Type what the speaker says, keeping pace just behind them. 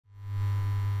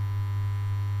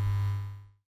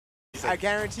classic. I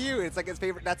guarantee you, it's like his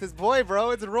favorite. That's his boy,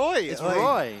 bro. It's Roy. It's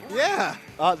Roy. Yeah.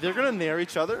 They're gonna nair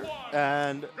each other,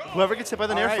 and whoever gets hit by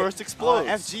the nair first explodes.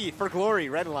 FG for glory,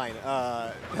 Redline.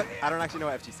 I don't actually know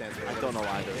what FG stands for. I don't know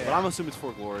either, Yeah. but I'm assuming it's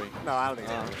for glory. No, I don't think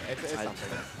so. It's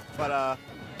something. But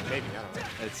maybe, I don't know.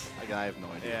 It's again, I have no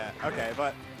idea. Yeah. Okay,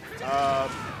 but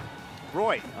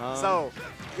Roy. So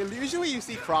usually you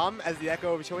see Crom as the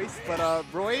echo of choice, but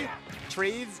Roy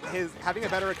trades his having a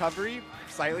better recovery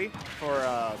slightly for.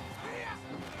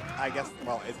 I guess,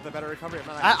 well, is it the better recovery?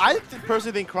 I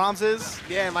personally think Crom's is.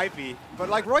 Yeah, it might be. But,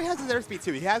 like, Roy has his airspeed,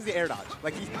 too. He has the air dodge.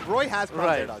 Like, Roy has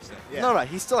Crom's air dodge, too. Yeah. No, right.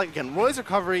 He's still, like, again, Roy's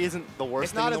recovery isn't the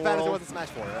worst thing in the world. It's not as bad as it was in Smash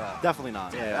 4 at all. Definitely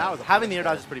not. Yeah, that was having the air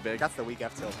dodge is pretty big. That's the weak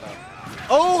F tilt, though.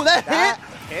 Oh, that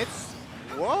hits?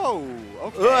 Whoa.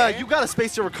 Okay. You got to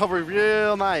space your recovery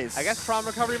real nice. I guess Crom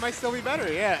recovery might still be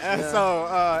better, yeah. So,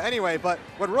 anyway, but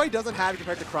what Roy doesn't have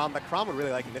compared to Crom, that Crom would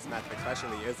really like in this matchup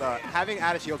especially, is having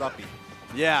out of shield up B.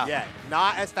 Yeah. Yeah,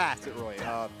 not as fast with Roy.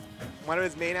 One of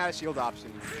his main out of shield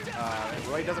options.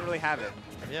 Roy doesn't really have it.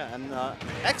 Yeah, and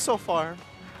X so far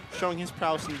showing his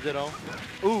prowess in Ditto.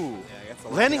 Ooh. Yeah,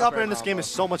 landing up air in this game is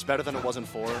so much better than it was in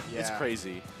 4. Yeah. It's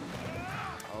crazy.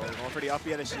 Oh, going for the up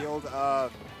B out of shield.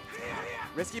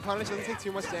 Risky punish doesn't take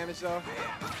too much damage though.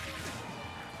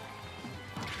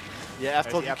 Yeah, F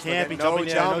tilt, you can't be jumping.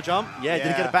 Yeah, no jump. Yeah,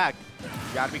 didn't get it back.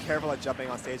 You gotta be careful at jumping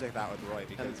on stage like that with Roy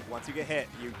because once you get hit,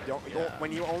 you don't.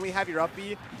 When you only have your up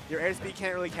B, your airspeed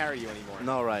can't really carry you anymore.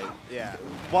 No, right. Yeah.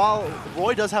 While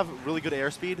Roy does have really good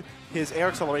airspeed, his air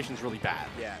acceleration is really bad.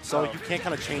 Yeah. So you can't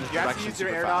kind of change direction. You have to use your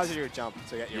air dodge or your jump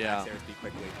to get your max airspeed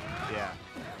quickly. Yeah.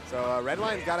 So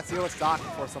Redline's got to seal his stock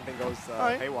before something goes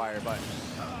haywire, but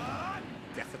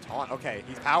gets the taunt. Okay,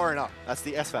 he's powering up. That's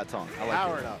the SFAT taunt. I like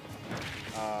powering it.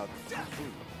 up.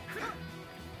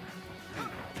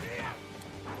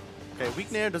 Okay,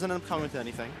 weak nair doesn't end up coming to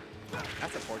anything.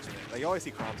 That's unfortunate. Like, you always see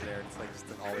Crom's there. It's like just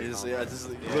always. Yeah, this is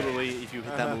literally if you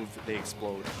hit that move, they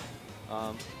explode.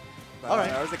 All right.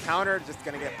 There's a counter, just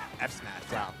gonna get F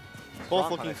smash. Wow.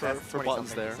 Both looking for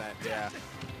buttons there. Yeah.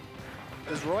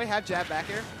 Does Roy have jab back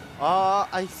air?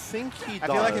 I think he does.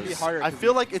 I feel like it'd be harder. I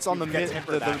feel like it's on the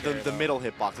middle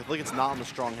hitbox. I feel like it's not on the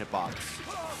strong hitbox.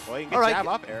 Well, you can get jab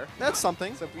up air. That's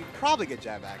something. So we probably get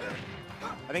jab back air.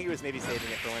 I think he was maybe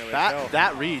saving it for when it would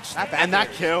That reached. And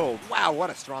that killed. Wow, what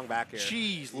a strong back air.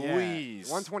 Jeez Louise.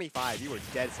 125. You were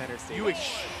dead center stage. You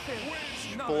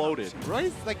exploded.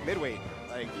 Roy's like midweight.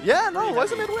 Like, yeah, no,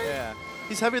 Roy's a midweight. Yeah.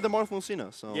 He's heavier than Marth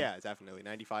Lucina, so. Yeah, definitely.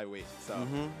 95 weight. So.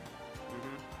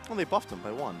 Well, they buffed him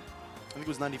by 1. I think it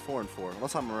was 94 and 4.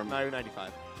 Unless I'm remembering. No, he was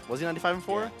 95. Was he 95 and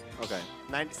 4? Yeah. Okay.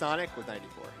 Sonic was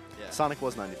 94. Yeah. Sonic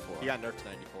was 94. He got nerfed to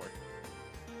 94.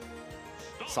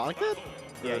 Sonic did?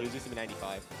 Yeah, he was used to be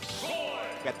 95. He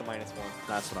got the -1.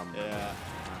 That's what I'm.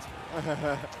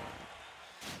 Yeah.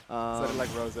 So did like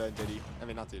Rosa and Diddy. I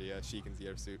mean, not Diddy. Sheik and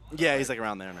Zero Suit. Yeah, he's like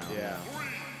around there now. Yeah.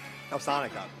 Oh,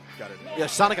 Sonic got gutted. Yeah,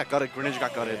 Sonic got gutted. Greninja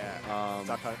got gutted. Yeah.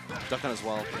 Duck Hunt as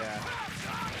well. Yeah.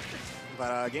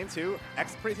 But game 2,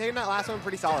 X taking that last one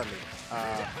pretty solidly.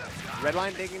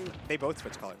 Redline they both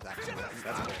switch colors actually.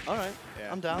 That's cool. All right.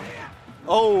 Yeah. I'm down.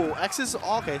 Oh, X is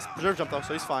okay. Preserve jump though,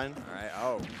 so he's fine. All right.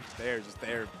 Oh, they're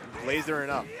lasering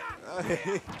up.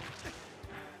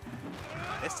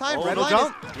 This time,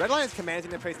 Redline is commanding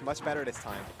the pace much better this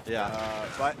time. Yeah.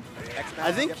 But X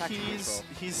I think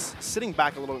he's sitting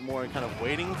back a little bit more and kind of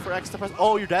waiting for X to press.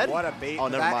 Oh, you're dead? What a bait. Oh,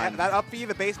 never mind. That up B,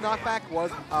 the base knockback was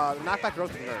knockback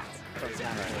growth nerfed from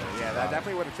Smash 4. Yeah, that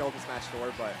definitely would have killed in Smash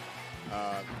 4, but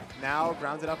now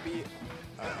grounded up B,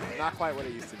 not quite what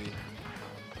it used to be.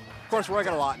 Of course, Roy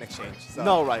got a lot in exchange. So.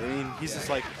 No, right. I mean, he's just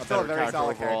like a better character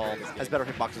overall. Has better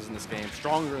hitboxes in this game.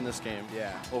 Stronger in this game.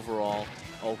 Yeah. Overall.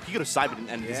 Oh, he could have sided and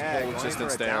ended his whole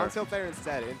existence there. Down tilt there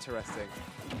instead. Interesting.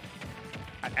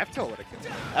 An F tilt would have killed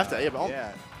him. F tilt, yeah, but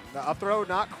yeah. The up throw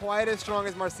not quite as strong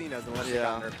as Marcina's, unless it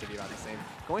got nerfed to be about the same.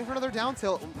 Going for another down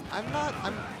tilt. I'm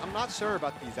not sure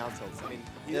about these down tilts. I mean,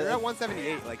 you're at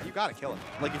 178. Like, you gotta kill him.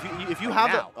 Like if you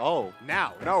have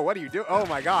now. No, what do you do? Oh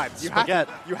my God! You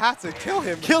have to kill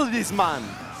him. Kill this man.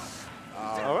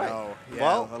 All right. No. Yeah,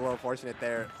 well, a little unfortunate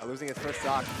there, losing his first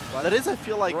stock. But that is, I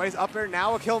feel like Roy's up there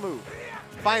now, a kill move.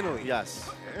 Finally. Yes.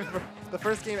 The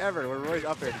first game ever where Roy's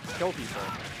up there to kill people.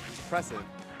 Impressive.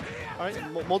 All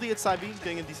right, Moldy at side B,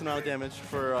 getting a decent amount of damage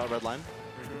for Redline.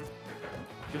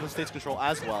 Gives him stage control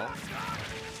as well.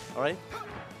 All right.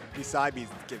 These side Bs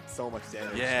give so much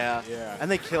damage. Yeah.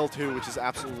 And they kill too, which is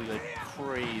absolutely like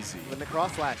crazy. With the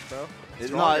cross slash, bro.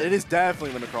 No, it is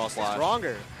definitely with the cross slash.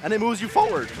 Stronger. And it moves you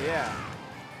forward. Yeah.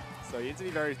 So you have to be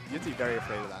very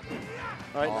afraid of that.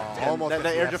 All right. Almost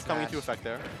that air drift coming into effect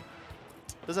there.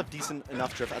 Does have decent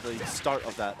enough drift at the start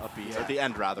of that up B, or the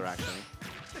end rather, actually.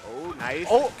 Oh, nice.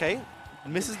 Oh, okay.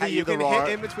 Misses the You can roar.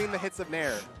 hit in between the hits of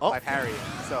Nair Oh. by parry.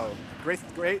 So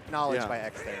great knowledge by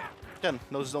X there. Again,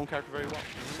 knows his own character very well.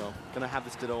 So gonna have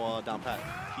this Ditto down pat.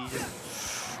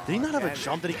 Did he not have a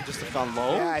jump that he could just have gone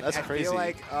low? Yeah, That's crazy. I feel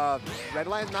like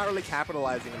Redline's not really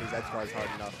capitalizing on these edge guards hard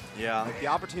enough. Yeah. Like, the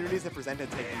opportunities are presented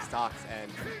to take these stocks,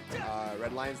 and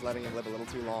Redline's letting him live a little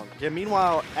too long. Yeah,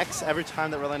 meanwhile, X, every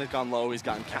time that Redline has gone low, he's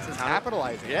gotten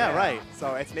capitalizing. Yeah, right.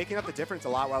 So it's making up the difference a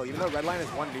lot. While even though Redline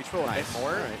has won neutral a bit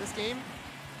more in this game,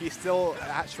 he's still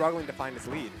struggling to find his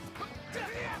lead.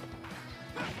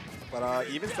 But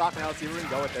even stock now, let's see where we can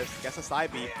go with this. Guess a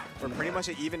side B. We're pretty much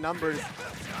at even numbers.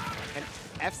 And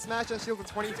F smash on shield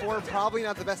to 24, probably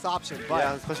not the best option. But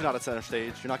yeah, especially not at center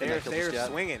stage. You're not getting that kill just yet. They're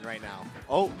swinging right now.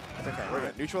 Oh. It's okay, we're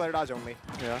good. Neutral air dodge only.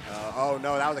 Yeah. Oh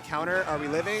no, that was a counter. Are we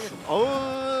living?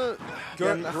 Oh.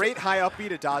 Great high up B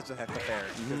to dodge the fair,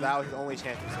 because that was his only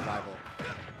chance of survival.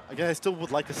 Again, I still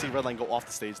would like to see Redline go off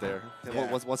the stage there.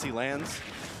 Yeah. Once he lands.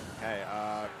 Okay,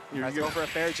 tries to go for a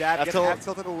fair jab, gets half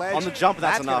tilt to the ledge. On the jump,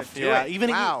 that's enough. Yeah,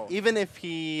 even if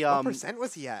he... what percent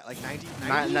was he at? Like 90?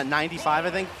 95, I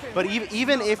think. But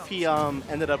even if he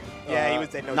ended up he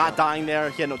was not dying there,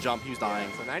 he had no jump. He was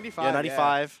dying. So 95. Yeah,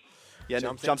 95. Yeah,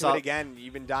 jumps up. Again,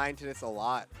 you've been dying to this a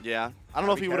lot. Yeah. I don't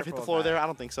know if he would have hit the floor there. I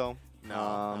don't think so. No,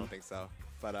 I don't think so.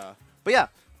 But yeah,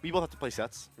 we both have to play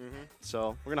sets.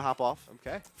 So we're going to hop off.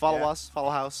 Okay. Follow us, follow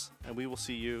House, and we will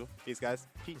see you. Peace, guys.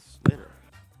 Peace. Later.